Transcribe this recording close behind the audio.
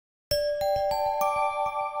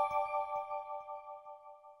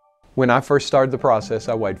When I first started the process,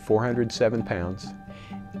 I weighed 407 pounds,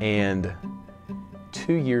 and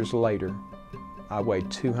 2 years later, I weighed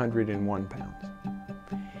 201 pounds.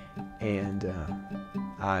 And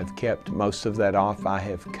I've kept most of that off. I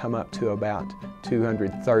have come up to about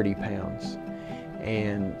 230 pounds.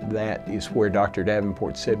 And that is where Dr.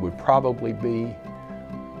 Davenport said would probably be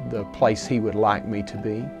the place he would like me to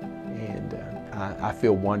be. And I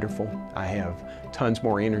feel wonderful. I have tons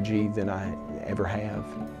more energy than I ever have.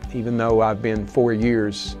 Even though I've been 4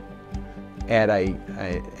 years at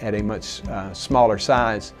a much smaller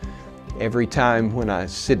size, every time when I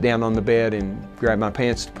sit down on the bed and grab my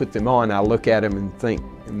pants to put them on, I look at them and think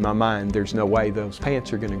in my mind, there's no way those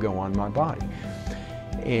pants are going to go on my body.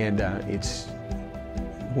 And it's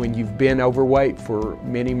when you've been overweight for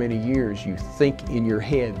many, many years, you think in your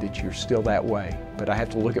head that you're still that way. But I have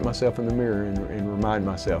to look at myself in the mirror and remind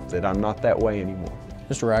myself that I'm not that way anymore.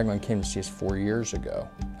 Mr. Ragland came to see us 4 years ago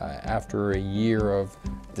after a year of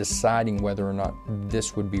deciding whether or not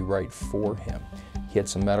this would be right for him. He had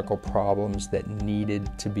some medical problems that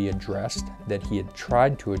needed to be addressed, that he had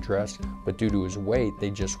tried to address, but due to his weight, they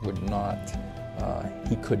just would not,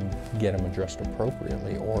 he couldn't get them addressed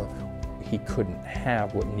appropriately, or he couldn't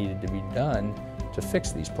have what needed to be done to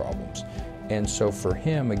fix these problems. And so for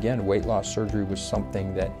him, again, weight loss surgery was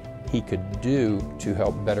something that he could do to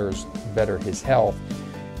help better his health.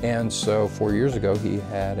 And so 4 years ago, he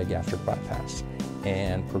had a gastric bypass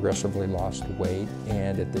and progressively lost weight.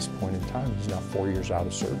 And at this point in time, he's now 4 years out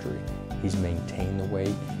of surgery. He's maintained the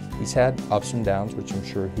weight. He's had ups and downs, which I'm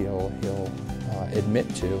sure he'll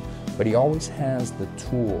admit to, but he always has the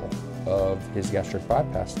tool of his gastric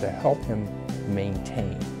bypass to help him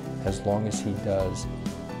maintain, as long as he does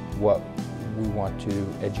what we want to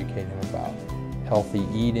educate him about. Healthy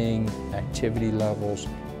eating, activity levels,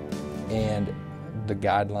 and the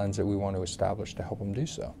guidelines that we want to establish to help him do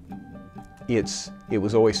so. It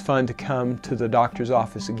was always fun to come to the doctor's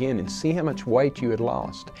office again and see how much weight you had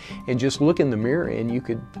lost, and just look in the mirror and you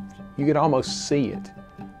could almost see it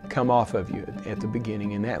come off of you at the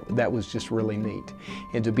beginning, and that was just really neat.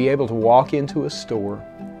 And to be able to walk into a store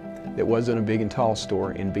that wasn't a big and tall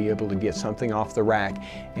store and be able to get something off the rack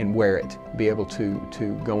and wear it, be able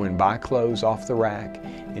to go and buy clothes off the rack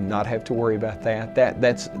and not have to worry about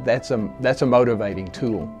that's a motivating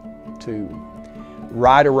tool. To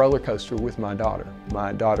ride a roller coaster with my daughter.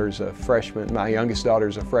 My daughter's a freshman, my youngest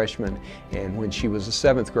daughter's a freshman, and when she was a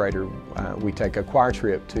 7th grader, we take a choir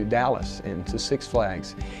trip to Dallas and to Six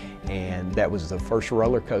Flags, and that was the first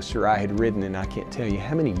roller coaster I had ridden in I can't tell you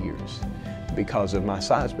how many years, because of my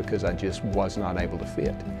size, because I just was not able to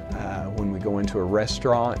fit. When we go into a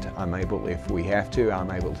restaurant, I'm able, if we have to,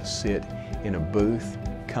 I'm able to sit in a booth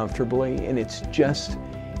comfortably, and it's just,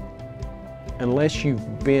 unless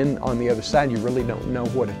you've been on the other side, you really don't know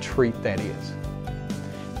what a treat that is.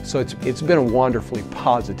 So it's been a wonderfully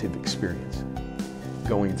positive experience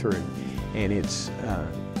going through, and it's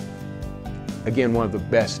again one of the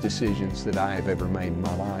best decisions that I have ever made in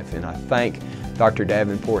my life. And I thank Dr.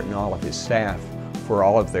 Davenport and all of his staff for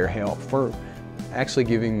all of their help, for actually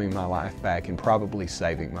giving me my life back and probably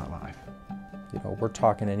saving my life. You know, we're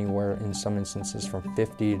talking anywhere in some instances from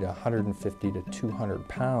 50 to 150 to 200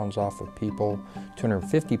 pounds off of people,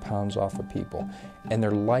 250 pounds off of people, and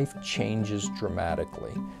their life changes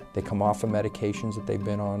dramatically. They come off of medications that they've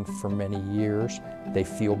been on for many years. They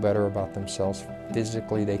feel better about themselves.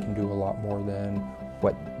 Physically, they can do a lot more than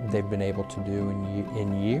what they've been able to do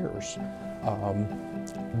in years.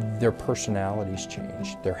 Their personalities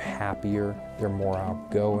change. They're happier, they're more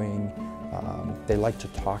outgoing. They like to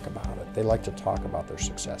talk about it. They like to talk about their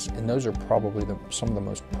success. And those are probably some of the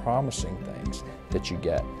most promising things that you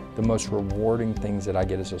get. The most rewarding things that I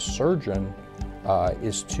get as a surgeon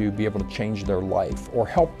is to be able to change their life or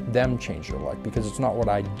help them change their life, because it's not what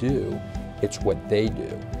I do, it's what they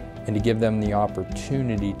do. And to give them the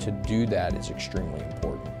opportunity to do that is extremely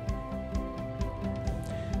important.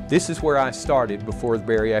 This is where I started before the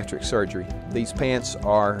bariatric surgery. These pants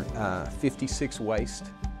are 56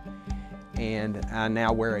 waist, and I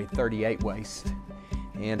now wear a 38 waist.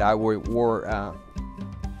 And I wore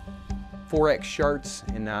 4X shirts,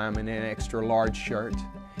 and now I'm in an extra large shirt.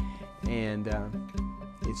 And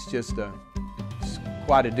it's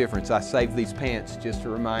quite a difference. I saved these pants just to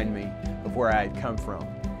remind me of where I had come from.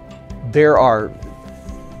 There are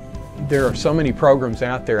so many programs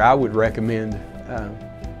out there. I would recommend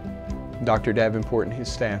Dr. Davenport and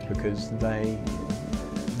his staff, because they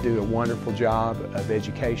do a wonderful job of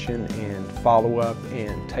education and follow-up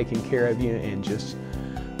and taking care of you and just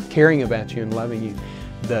caring about you and loving you.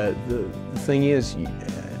 The thing is,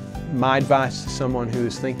 My advice to someone who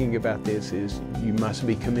is thinking about this is you must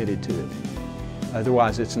be committed to it.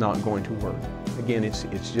 Otherwise, it's not going to work. Again,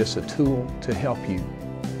 it's just a tool to help you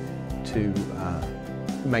to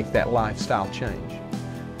make that lifestyle change.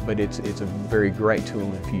 But it's a very great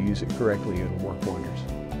tool. If you use it correctly, it'll work wonders.